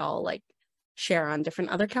then they all like share on different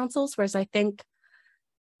other councils, whereas I think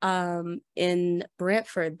in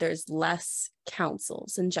Brantford there's less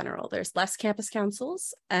councils in general. There's less campus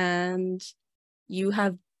councils, and you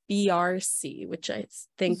have BRC, which I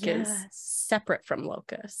think is separate from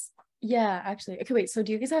Locust. Yeah, actually. Okay, wait, so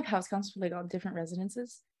do you guys have House Councils for like all different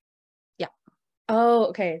residences? Yeah. Oh,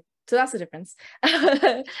 okay, so that's the difference.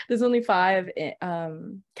 There's only 5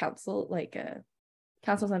 councils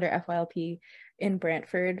under FYLP in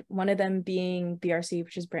Brantford, one of them being BRC,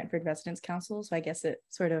 which is Brantford Residence Council. So I guess it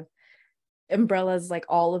sort of umbrellas like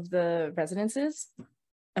all of the residences.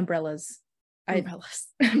 Umbrellas. And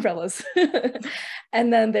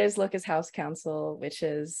then there's Locust House Council, which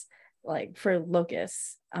is like for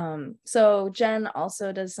Locust. So Jen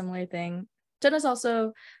also does a similar thing. Jen is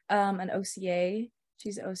also an OCA.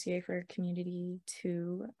 She's OCA for Community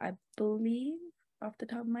 2, I believe, off the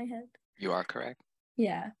top of my head. You are correct.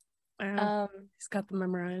 Yeah. Wow. He's got them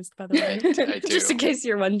memorized, by the way. I do. Just in case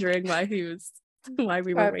you're wondering why we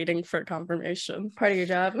were waiting for confirmation. Part of your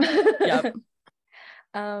job. Yep.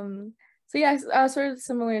 So yeah, sort of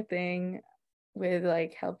similar thing with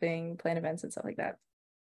like helping plan events and stuff like that.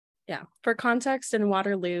 Yeah. For context, in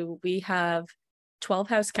Waterloo, we have 12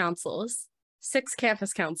 House Councils, 6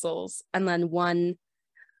 campus councils, and then one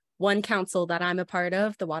council that I'm a part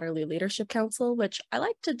of, the Waterloo Leadership Council, which I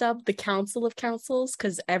like to dub the Council of Councils,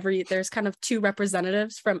 because there's kind of 2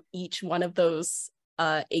 representatives from each one of those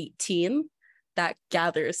 18 that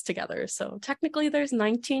gathers together. So technically there's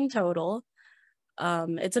 19 total.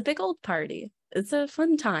 It's a big old party. It's a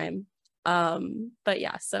fun time. But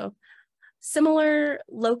yeah, so similar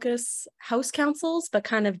Locust House Councils, but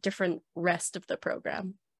kind of different rest of the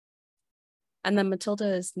program. And then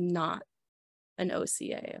Matilda is not an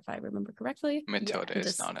OCA, if I remember correctly. Matilda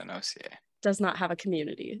is not an OCA. Does not have a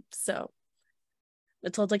community. So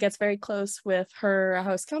Matilda gets very close with her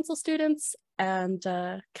House Council students and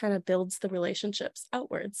kind of builds the relationships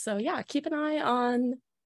outwards. So yeah, keep an eye on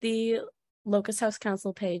the Locust House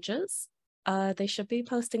Council pages. They should be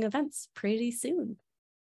posting events pretty soon.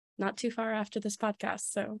 Not too far after this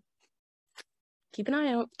podcast. So keep an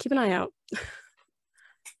eye out.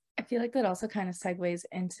 I feel like that also kind of segues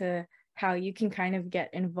into how you can kind of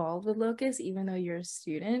get involved with Locust even though you're a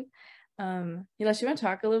student. Nilesh, you want to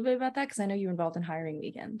talk a little bit about that? Because I know you're involved in Hiring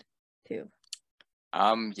Weekend too.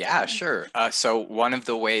 Yeah, sure. So one of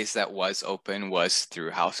the ways that was open was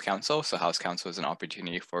through House Council. So House Council is an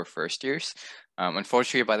opportunity for first years.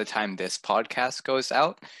 Unfortunately, by the time this podcast goes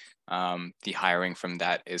out, the hiring from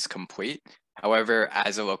that is complete. However,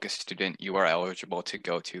 as a Locust student, you are eligible to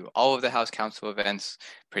go to all of the House Council events,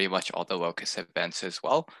 pretty much all the Locust events as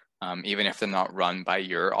well, even if they're not run by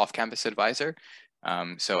your off-campus advisor.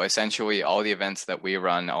 So essentially all the events that we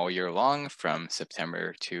run all year long from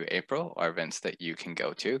September to April are events that you can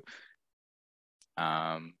go to.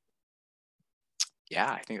 Yeah,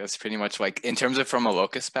 I think that's pretty much like, in terms of from a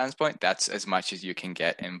Locust standpoint, that's as much as you can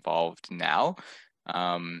get involved now.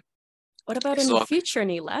 What about in the future,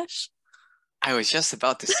 Nilesh? I was just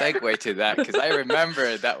about to segue to that because I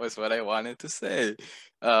remember that was what I wanted to say.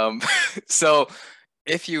 So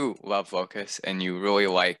if you love Locust and you really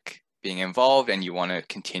like being involved and you want to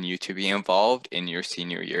continue to be involved in your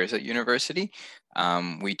senior years at university,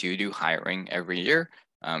 we do hiring every year.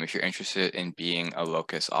 If you're interested in being a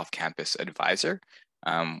Locust off-campus advisor,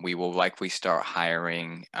 We will likely start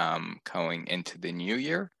hiring going into the new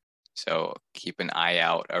year. So keep an eye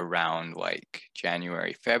out around like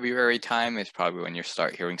January, February time is probably when you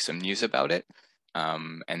start hearing some news about it.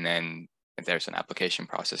 And then there's an application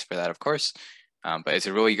process for that, of course. But it's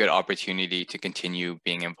a really good opportunity to continue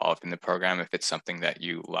being involved in the program if it's something that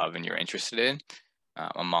you love and you're interested in,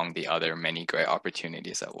 among the other many great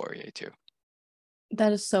opportunities at Laurier too.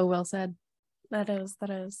 That is so well said. That is.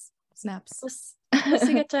 Snaps. Plus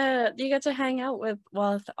you get to hang out with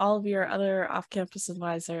all of your other off-campus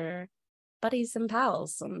advisor buddies and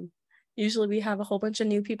pals. And usually we have a whole bunch of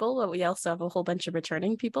new people, but we also have a whole bunch of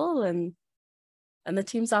returning people, and the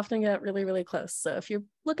teams often get really, really close. So if you're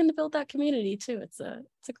looking to build that community too, it's a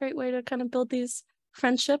great way to kind of build these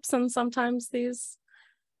friendships and sometimes these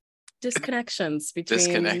disconnections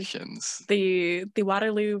between the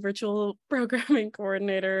Waterloo virtual programming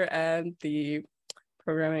coordinator and the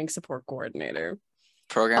programming support coordinator.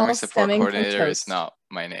 Programming support coordinator is not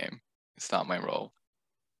my name. It's not my role.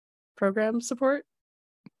 Program support?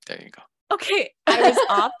 There you go. Okay, I was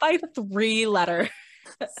off by 3 letters.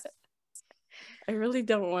 I really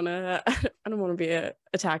don't want to. I don't want to be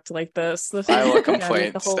attacked like this. I will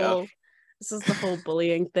complain stuff. This is the whole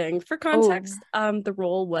bullying thing. For context, the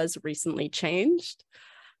role was recently changed.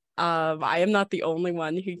 I am not the only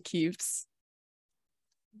one who keeps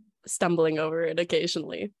stumbling over it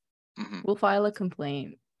occasionally. Mm-hmm. We'll file a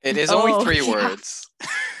complaint. It is only 3 words.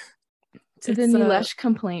 To the Nilesh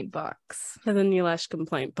complaint box. To the Nilesh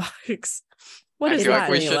complaint box. What is that,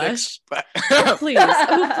 Nilesh? Please,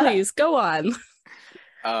 please go on.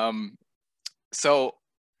 So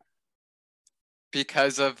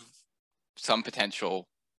because of some potential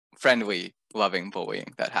friendly, loving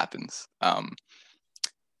bullying that happens,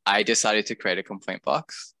 I decided to create a complaint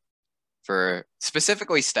box for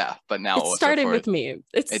specifically staff, but now it started with me.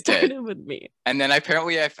 It started with me. And then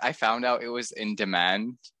apparently I found out it was in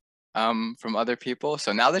demand from other people.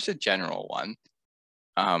 So now there's a general one.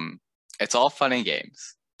 It's all fun and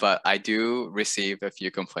games, but I do receive a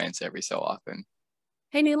few complaints every so often.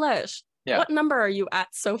 Hey Nilesh, what number are you at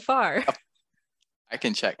so far? I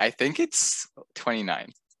can check. I think it's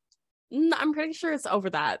 29. I'm pretty sure it's over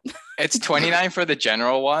that. It's 29 for the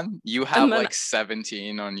general one. You have like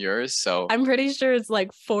 17 on yours, so I'm pretty sure it's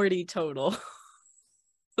like 40 total.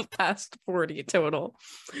 Past 40 total.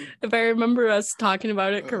 If I remember us talking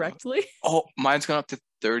about it correctly. Oh, mine's gone up to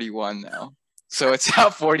 31 now. So it's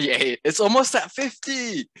at 48. It's almost at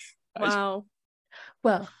 50. Wow.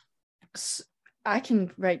 Well, I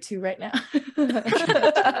can write 2 right now.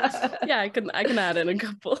 Yeah, I can add in a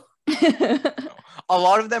couple. A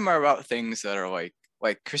lot of them are about things that are like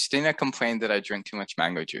Christina complained that I drink too much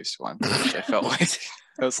mango juice once, which I felt like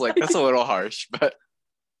I was like, that's a little harsh, but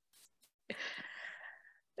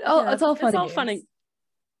it's all funny. It's all funny.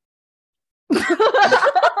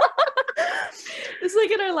 It's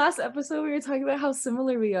like in our last episode we were talking about how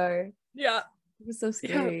similar we are. Yeah. It was so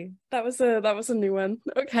scary. Yeah, that was a new one.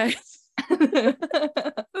 Okay.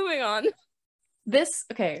 Moving on.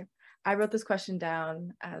 I wrote this question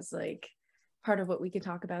down as like part of what we could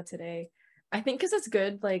talk about today. I think because it's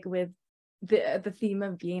good, like with the theme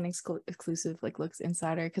of being exclusive, like Looks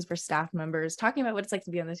Insider, because we're staff members talking about what it's like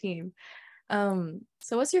to be on the team.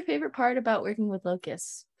 So what's your favorite part about working with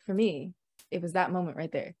Locus? For me, it was that moment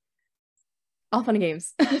right there. All fun and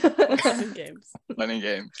games. Fun and games. Fun and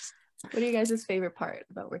games. What are you guys' favorite part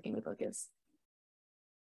about working with Locus?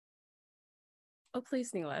 Oh,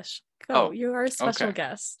 please, Nilesh. Go. You are a special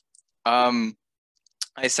guest.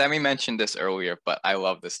 I semi-mentioned this earlier, but I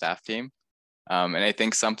love the staff team. And I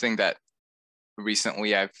think something that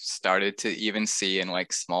recently I've started to even see in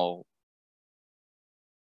like small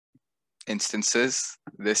instances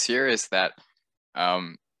this year is that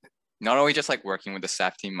not only just like working with the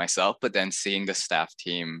staff team myself, but then seeing the staff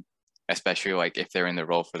team, especially like if they're in the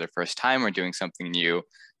role for the first time or doing something new,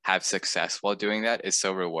 have success while doing that is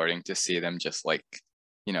so rewarding to see them just like,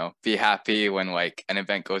 you know, be happy when like an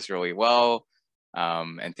event goes really well,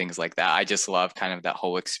 and things like that. I just love kind of that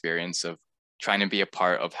whole experience of trying to be a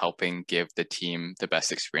part of helping give the team the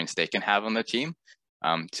best experience they can have on the team,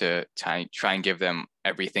 to try and give them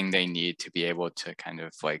everything they need to be able to kind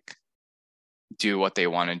of like do what they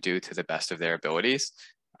want to do to the best of their abilities.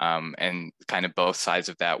 And kind of both sides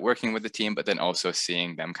of that, working with the team, but then also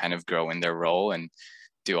seeing them kind of grow in their role and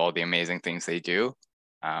do all the amazing things they do.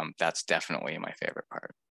 That's definitely my favorite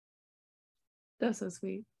part. That's so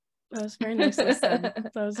sweet. That was very nicely said.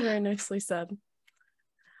 That was very nicely said.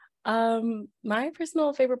 My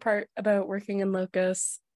personal favorite part about working in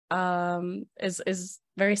Locus is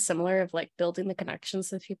very similar of like building the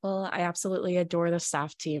connections with people. I absolutely adore the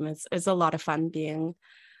staff team. It's a lot of fun being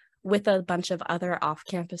with a bunch of other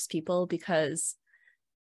off-campus people, because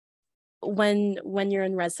when you're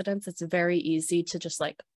in residence, it's very easy to just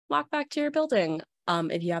like walk back to your building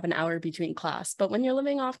if you have an hour between class. But when you're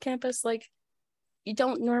living off campus, like, you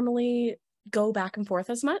don't normally go back and forth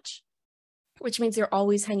as much, which means you're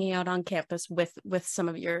always hanging out on campus with some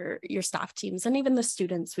of your staff teams, and even the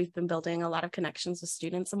students. We've been building a lot of connections with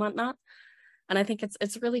students and whatnot, and I think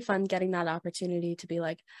it's really fun getting that opportunity to be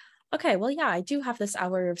like, okay, well, yeah, I do have this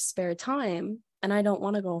hour of spare time and I don't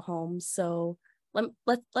want to go home, so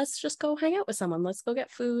let's just go hang out with someone. Let's go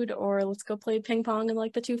get food, or let's go play ping pong in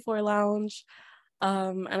like the 2-floor lounge.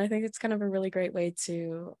 And I think it's kind of a really great way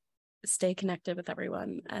to stay connected with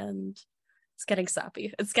everyone. And it's getting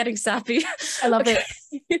sappy. I love it.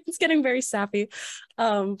 It's getting very sappy.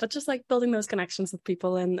 But just like building those connections with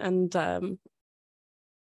people and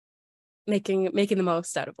making the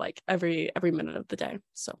most out of like every minute of the day.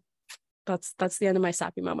 So that's the end of my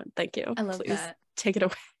sappy moment. Thank you. I love Please that. take it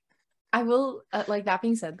away. I will, like, that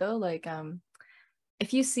being said though, like,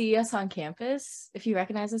 if you see us on campus, if you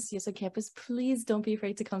recognize us, see us on campus, please don't be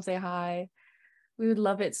afraid to come say hi. We would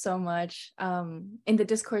love it so much. In the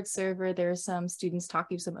Discord server, there are some students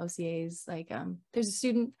talking to some OCAs. Like, there's a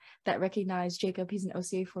student that recognized Jacob. He's an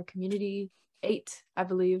OCA for Community 8, I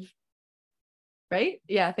believe. Right?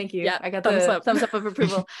 Yeah, thank you. Yeah, I got thumbs the up. thumbs up of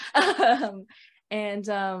approval. And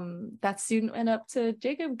that student went up to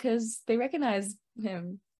Jacob because they recognized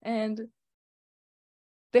him. And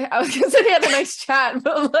I was gonna say they had a nice chat,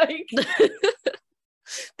 but like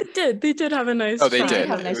they did have a nice Oh, they chat. did.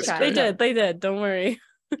 Have a nice chat. They did. Don't worry.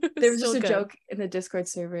 There was just Still a good. joke in the Discord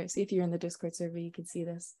server. See, if you're in the Discord server, you can see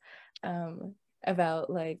this. About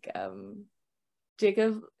like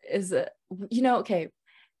Jacob is okay.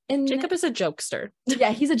 Jacob is a jokester.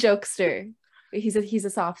 Yeah, he's a jokester. He's a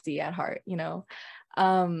softie at heart,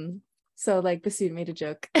 So like the student made a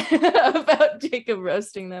joke about Jacob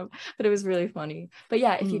roasting them, but it was really funny. But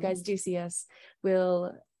yeah, if you guys do see us,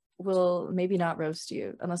 we'll maybe not roast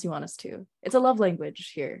you unless you want us to. It's a love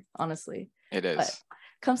language here, honestly. It is. But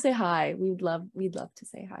come say hi. We'd love to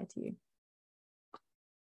say hi to you.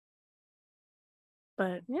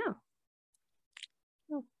 But yeah.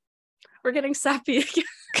 Oh, we're getting sappy again.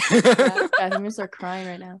 Yeah, I'm gonna start crying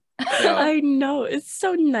right now. Yeah. I know. It's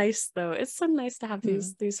so nice though. It's so nice to have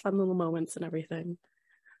these fun little moments and everything.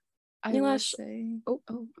 I will Nilesh, say, go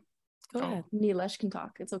ahead. Nilesh can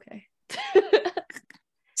talk. It's okay.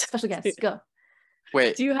 Special guest, go.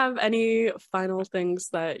 Wait. Do you have any final things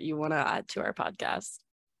that you want to add to our podcast?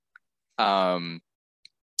 I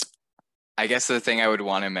guess the thing I would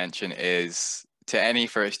want to mention is, to any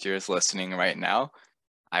first years listening right now,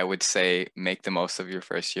 I would say make the most of your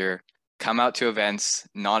first year. Come out to events.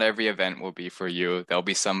 Not every event will be for you. There'll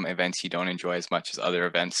be some events you don't enjoy as much as other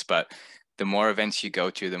events, but the more events you go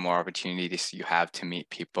to, the more opportunities you have to meet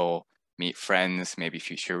people, meet friends, maybe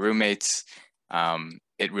future roommates.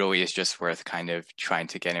 It really is just worth kind of trying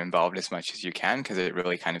to get involved as much as you can, because it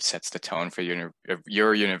really kind of sets the tone for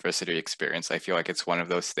your university experience. I feel like it's one of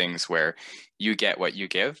those things where you get what you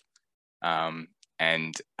give.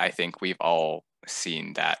 And I think we've all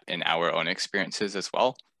seen that in our own experiences as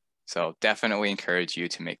well. So definitely encourage you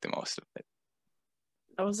to make the most of it.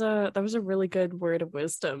 That was a really good word of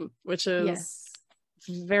wisdom, which is Yes.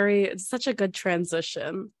 it's such a good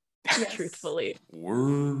transition. Yes. Truthfully.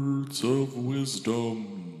 Words of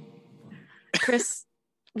wisdom. Chris,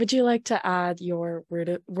 would you like to add your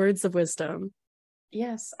words of wisdom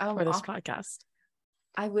Yes. for this podcast?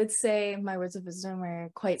 I would say my words of wisdom are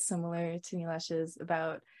quite similar to Nilesh's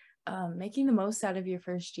about making the most out of your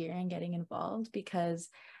first year and getting involved, because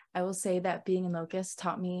I will say that being in Locust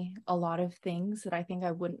taught me a lot of things that I think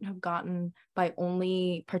I wouldn't have gotten by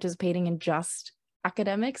only participating in just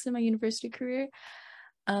academics in my university career.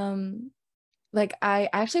 Like I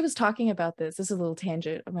actually was talking about this is a little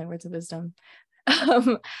tangent of my words of wisdom.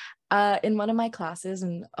 In one of my classes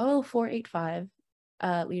in 485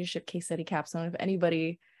 leadership case study capstone, if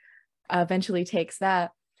anybody eventually takes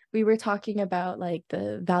that, we were talking about like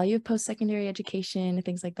the value of post-secondary education and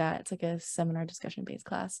things like that. It's like a seminar discussion based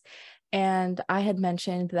class, and I had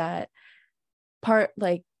mentioned that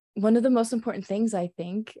one of the most important things I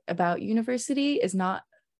think about university is not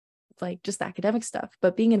like just the academic stuff,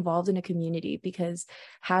 but being involved in a community, because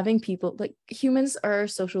having people, like, humans are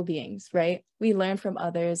social beings, right? We learn from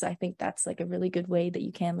others. I think that's like a really good way that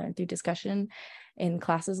you can learn through discussion in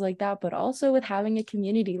classes like that, but also with having a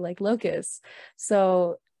community like Locust.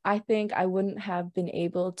 So I think I wouldn't have been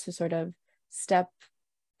able to sort of step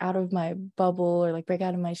out of my bubble or like break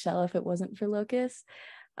out of my shell if it wasn't for Locus.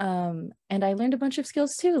 And I learned a bunch of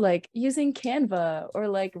skills too, like using Canva or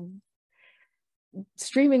like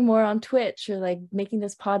streaming more on Twitch or like making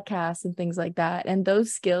this podcast and things like that. And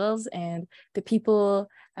those skills and the people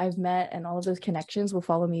I've met and all of those connections will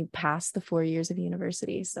follow me past the 4 years of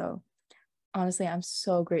university. So honestly, I'm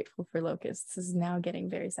so grateful for Locus. This is now getting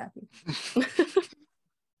very sappy.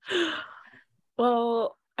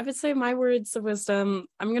 Well, I would say my words of wisdom,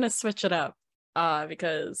 I'm gonna switch it up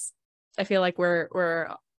because I feel like we're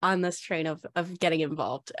on this train of getting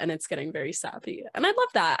involved and it's getting very sappy. And I love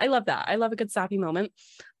that. I love a good sappy moment.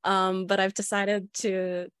 But I've decided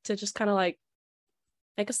to just kind of like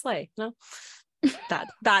make a sleigh, no?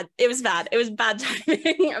 Bad. It was bad. It was bad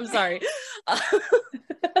timing. I'm sorry.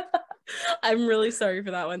 I'm really sorry for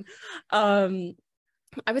that one.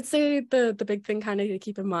 I would say the big thing kind of to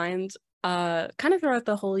keep in mind kind of throughout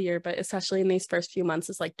the whole year, but especially in these first few months,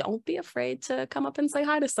 is like, don't be afraid to come up and say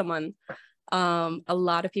hi to someone. A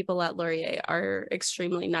lot of people at Laurier are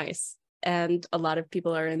extremely nice, and a lot of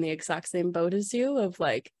people are in the exact same boat as you of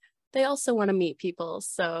like, they also want to meet people.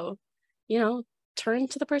 So, you know, turn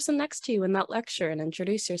to the person next to you in that lecture and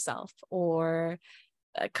introduce yourself, or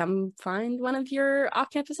come find one of your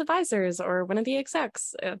off-campus advisors or one of the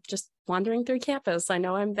execs just wandering through campus. I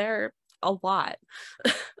know I'm there a lot.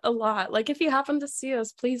 A lot. Like, if you happen to see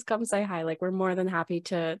us, please come say hi. Like, we're more than happy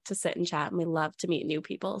to sit and chat, and we love to meet new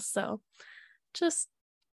people. So just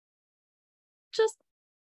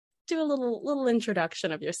do a little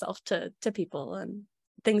introduction of yourself to people, and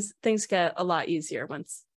things get a lot easier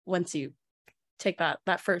once you take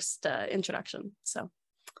that first introduction. So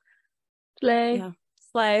Slay. yeah.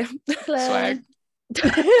 Slay. Swag.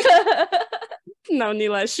 No,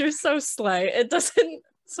 Nilesh, you're so slay.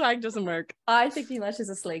 Swag doesn't work. I think Nilesh is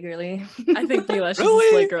a slay girly. I think Nilesh Really?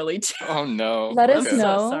 is a slay girly too. Oh no. Let us Okay.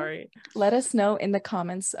 know. So sorry. Let us know in the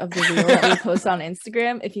comments of the reel that we post on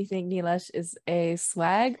Instagram if you think Nilesh is a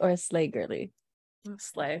swag or a slay girly.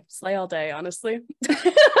 Slay all day, honestly.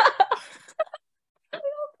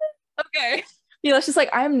 Okay. Nilesh is like,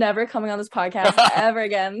 I'm never coming on this podcast ever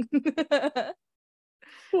again.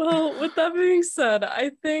 Well, with that being said,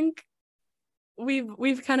 I think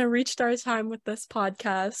we've kind of reached our time with this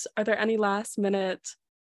podcast. Are there any last minute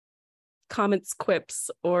comments, quips,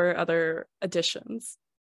 or other additions?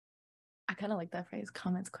 I kind of like that phrase,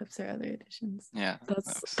 comments, clips, or other additions. Yeah.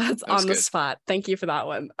 That's that on was the good. spot. Thank you for that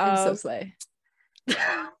one. I'm so slay.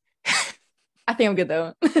 I think I'm good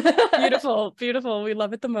though. Beautiful. We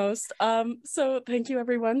love it the most. So thank you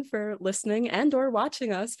everyone for listening and or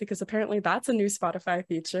watching us, because apparently that's a new Spotify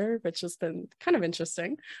feature, which has been kind of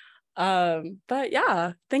interesting. But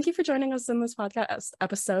yeah, thank you for joining us in this podcast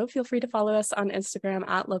episode. Feel free to follow us on Instagram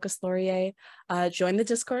at Locus Laurier. Join the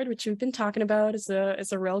Discord, which we've been talking about. Is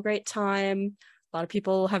a real great time. A lot of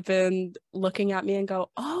people have been looking at me and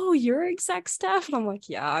go, "Oh, you're exec staff?" And I'm like,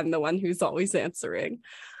 "Yeah, I'm the one who's always answering."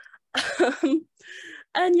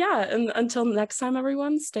 And yeah, and until next time,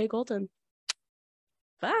 everyone, stay golden.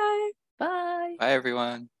 Bye. Bye. Bye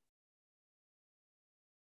everyone.